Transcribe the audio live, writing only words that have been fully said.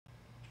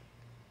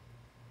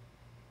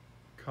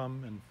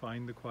Come and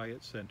find the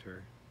quiet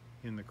center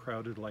in the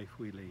crowded life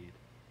we lead.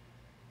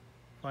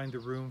 Find the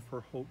room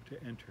for hope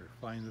to enter.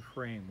 Find the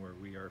frame where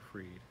we are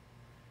freed.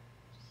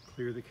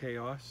 Clear the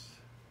chaos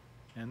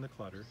and the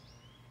clutter.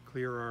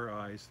 Clear our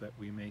eyes that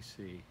we may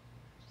see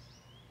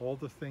all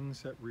the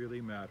things that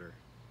really matter.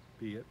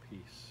 Be at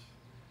peace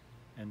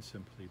and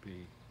simply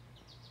be.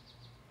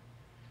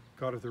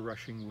 God of the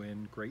rushing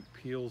wind, great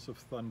peals of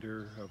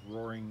thunder, of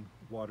roaring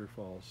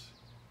waterfalls,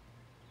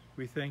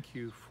 we thank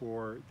you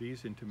for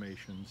these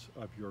intimations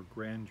of your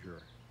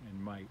grandeur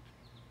and might.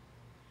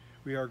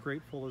 We are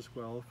grateful as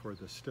well for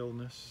the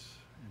stillness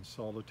and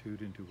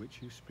solitude into which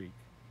you speak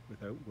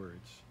without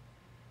words,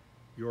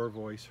 your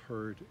voice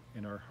heard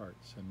in our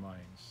hearts and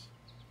minds.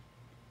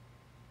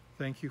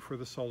 Thank you for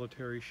the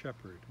solitary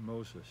shepherd,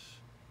 Moses,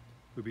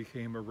 who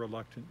became a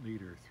reluctant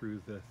leader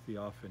through the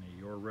theophany,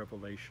 your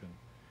revelation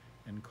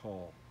and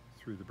call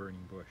through the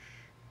burning bush.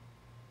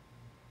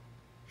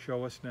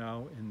 Show us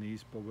now in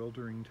these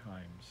bewildering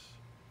times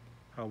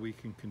how we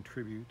can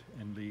contribute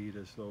and lead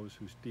as those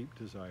whose deep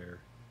desire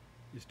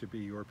is to be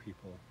your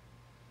people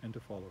and to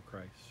follow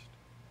Christ.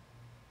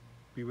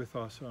 Be with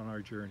us on our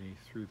journey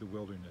through the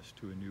wilderness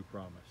to a new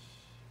promise.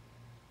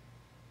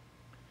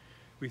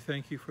 We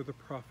thank you for the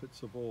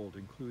prophets of old,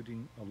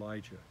 including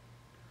Elijah,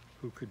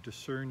 who could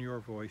discern your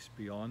voice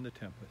beyond the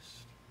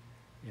tempest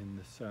in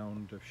the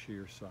sound of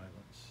sheer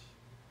silence.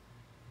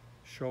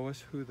 Show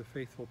us who the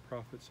faithful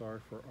prophets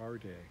are for our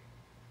day,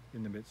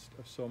 in the midst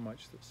of so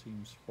much that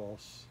seems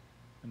false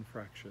and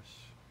fractious.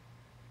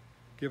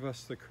 Give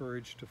us the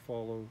courage to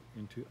follow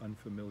into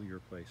unfamiliar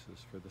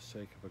places for the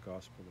sake of a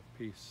gospel of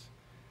peace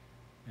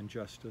and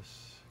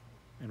justice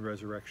and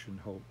resurrection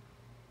hope.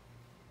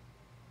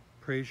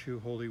 Praise you,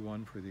 Holy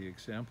One, for the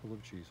example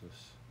of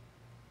Jesus,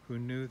 who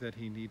knew that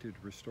he needed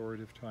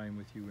restorative time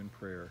with you in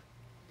prayer,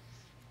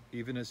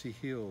 even as he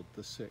healed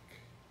the sick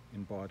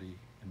in body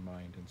and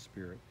mind and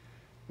spirit.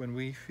 When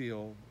we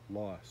feel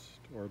lost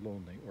or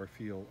lonely or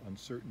feel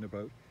uncertain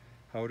about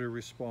how to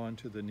respond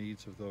to the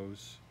needs of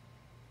those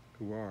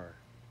who are,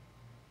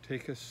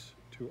 take us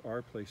to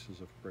our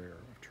places of prayer,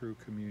 of true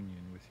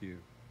communion with you.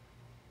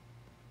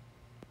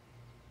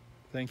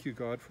 Thank you,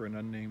 God, for an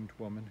unnamed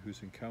woman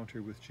whose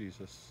encounter with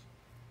Jesus,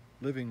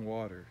 living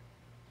water,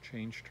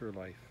 changed her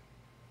life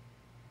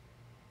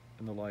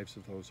and the lives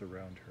of those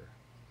around her.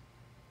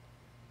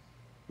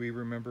 We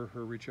remember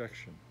her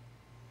rejection,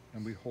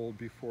 and we hold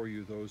before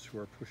you those who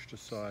are pushed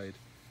aside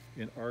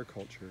in our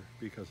culture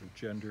because of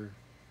gender,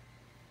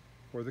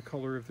 or the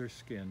color of their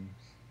skin,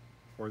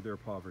 or their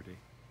poverty.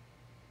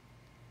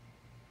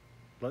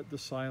 Let the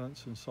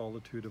silence and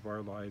solitude of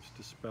our lives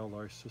dispel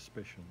our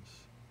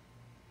suspicions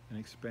and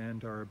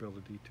expand our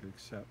ability to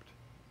accept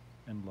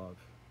and love.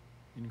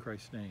 In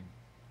Christ's name.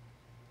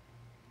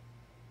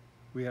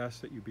 We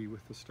ask that you be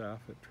with the staff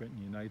at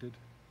Trenton United,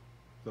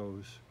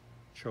 those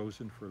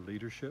chosen for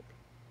leadership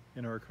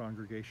in our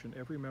congregation,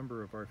 every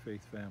member of our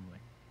faith family.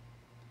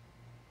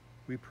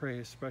 We pray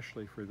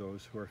especially for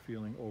those who are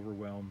feeling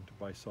overwhelmed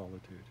by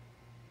solitude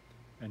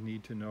and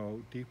need to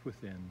know deep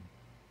within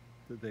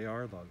that they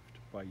are loved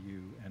by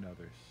you and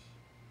others.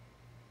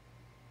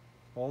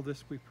 All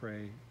this we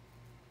pray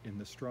in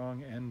the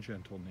strong and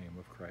gentle name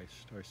of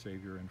Christ, our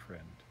Savior and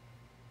friend.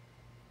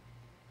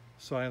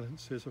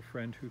 Silence is a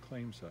friend who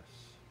claims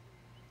us,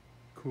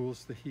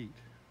 cools the heat,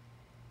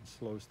 and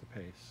slows the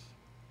pace.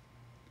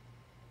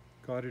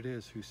 God it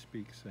is who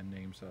speaks and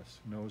names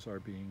us, knows our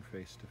being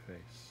face to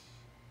face,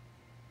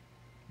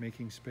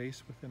 making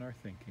space within our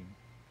thinking,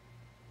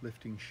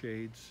 lifting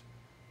shades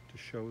to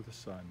show the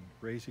sun,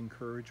 raising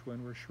courage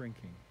when we're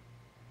shrinking,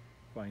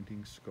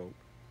 finding scope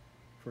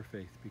for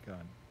faith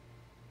begun.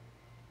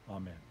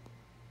 Amen.